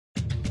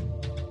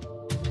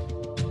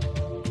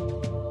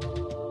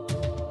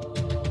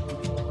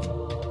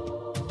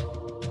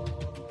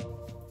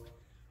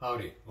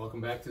Howdy,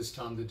 welcome back. This is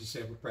Tom the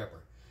Disabled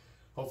Prepper.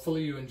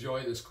 Hopefully you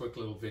enjoy this quick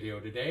little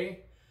video today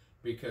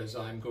because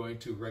I'm going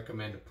to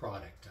recommend a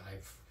product.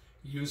 I've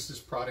used this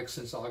product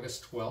since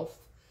August 12th.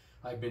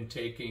 I've been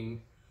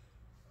taking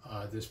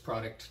this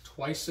product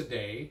twice a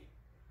day,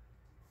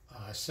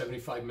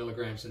 75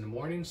 milligrams in the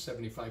morning,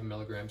 75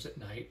 milligrams at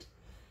night.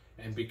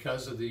 And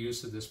because of the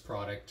use of this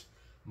product,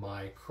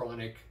 my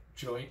chronic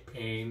joint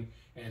pain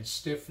and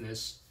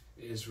stiffness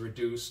is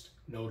reduced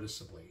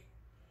noticeably.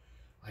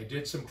 I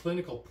did some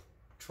clinical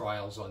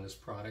trials on this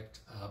product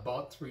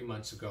about 3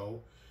 months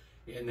ago,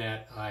 in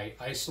that I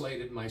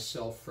isolated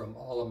myself from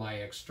all of my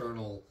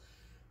external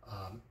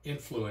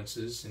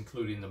influences,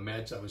 including the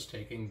meds I was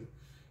taking,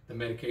 the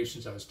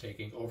medications I was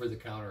taking over the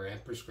counter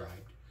and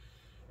prescribed.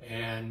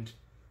 And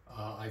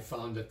I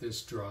found that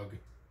this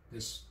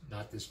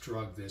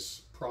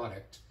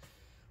product,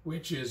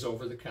 which is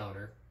over the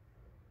counter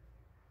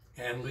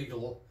and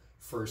legal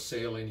for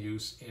sale and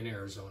use in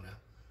Arizona,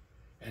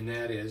 and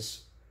that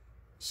is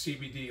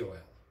CBD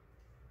oil.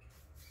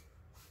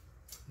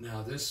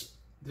 Now this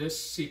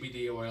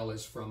CBD oil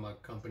is from a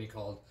company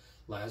called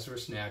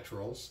Lazarus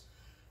Naturals.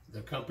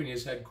 The company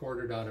is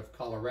headquartered out of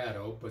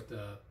Colorado, but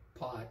the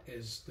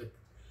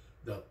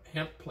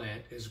hemp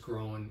plant is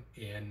grown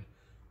in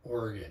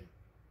Oregon.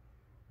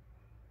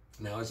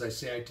 Now, as I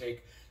say, I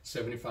take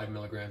 75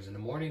 milligrams in the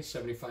morning,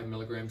 75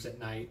 milligrams at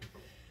night,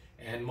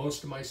 and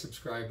most of my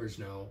subscribers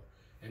know,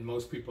 and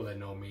most people that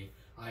know me,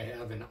 I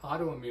have an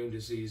autoimmune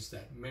disease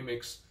that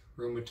mimics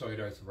rheumatoid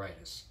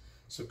arthritis.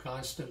 So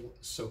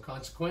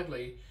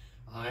consequently,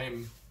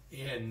 I'm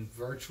in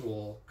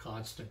virtual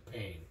constant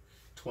pain,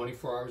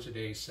 24 hours a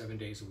day, 7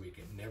 days a week.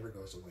 It never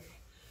goes away.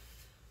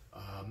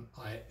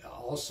 I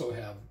also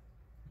have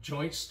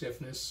joint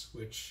stiffness,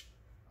 which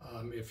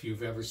if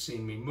you've ever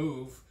seen me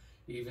move,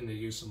 even the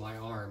use of my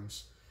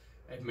arms,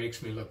 it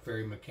makes me look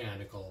very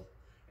mechanical.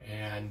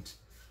 And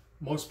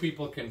most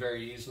people can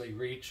very easily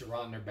reach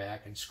around their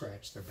back and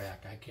scratch their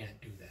back. I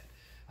can't do that.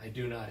 I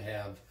do not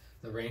have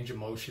the range of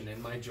motion in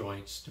my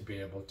joints to be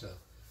able to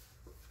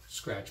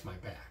scratch my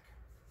back.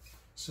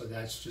 So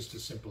that's just a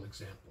simple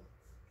example.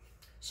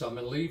 So I'm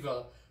going to leave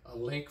a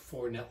link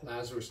for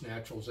Lazarus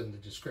Naturals in the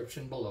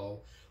description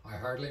below. I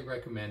heartily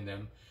recommend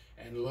them.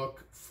 And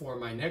look for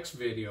my next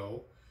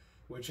video,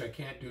 which I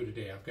can't do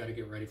today. I've got to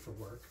get ready for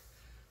work.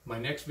 My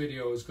next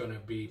video is going to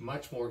be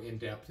much more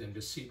in-depth into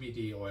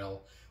CBD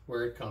oil,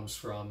 where it comes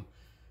from,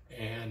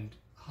 and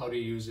how to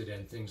use it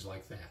and things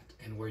like that,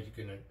 and where you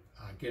can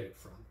get it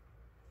from.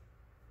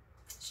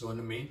 So in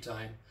the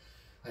meantime,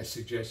 I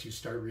suggest you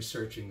start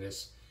researching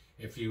this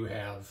if you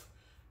have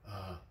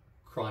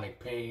chronic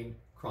pain,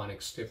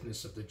 chronic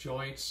stiffness of the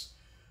joints.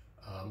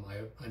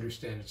 I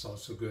understand it's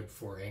also good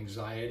for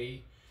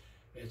anxiety.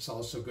 It's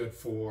also good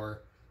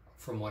for,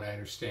 from what I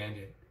understand,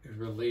 it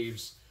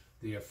relieves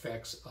the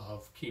effects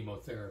of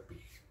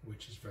chemotherapy,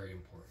 which is very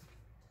important.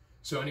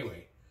 So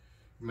anyway,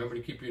 remember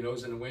to keep your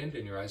nose in the wind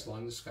and your eyes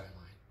along the skyline.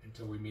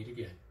 Until we meet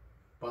again.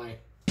 Bye.